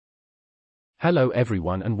Hello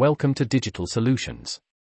everyone and welcome to Digital Solutions.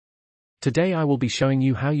 Today I will be showing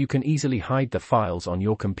you how you can easily hide the files on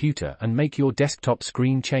your computer and make your desktop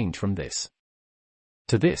screen change from this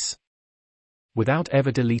to this without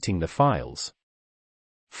ever deleting the files.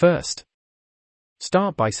 First,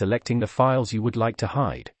 start by selecting the files you would like to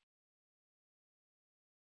hide.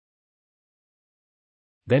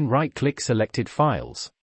 Then right-click selected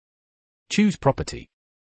files. Choose Property.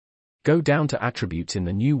 Go down to Attributes in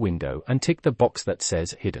the new window and tick the box that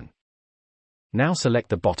says Hidden. Now select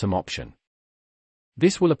the bottom option.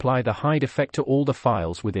 This will apply the hide effect to all the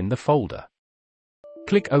files within the folder.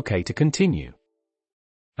 Click OK to continue.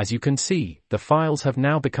 As you can see, the files have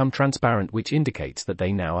now become transparent, which indicates that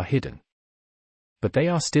they now are hidden. But they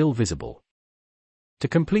are still visible. To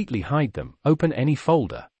completely hide them, open any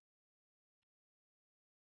folder.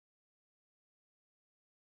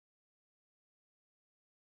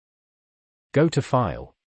 Go to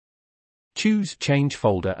File. Choose Change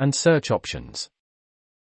Folder and Search options.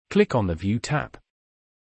 Click on the View tab.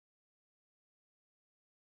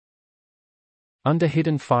 Under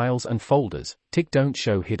Hidden Files and Folders, tick Don't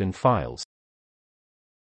Show Hidden Files.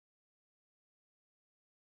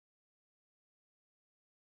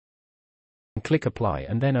 Click Apply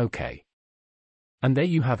and then OK. And there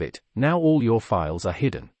you have it, now all your files are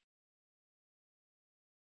hidden.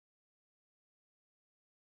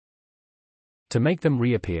 To make them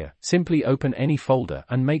reappear, simply open any folder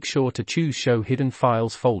and make sure to choose Show Hidden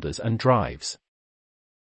Files, Folders and Drives.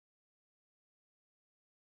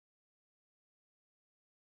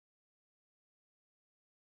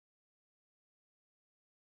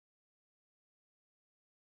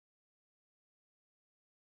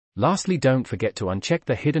 Lastly, don't forget to uncheck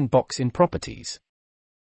the hidden box in Properties.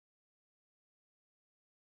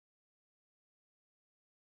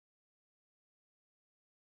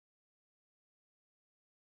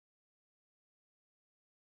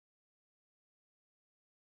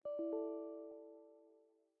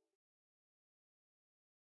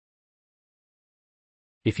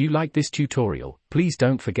 If you like this tutorial, please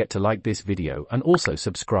don't forget to like this video and also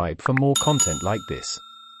subscribe for more content like this.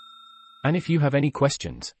 And if you have any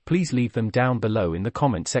questions, please leave them down below in the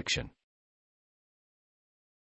comment section.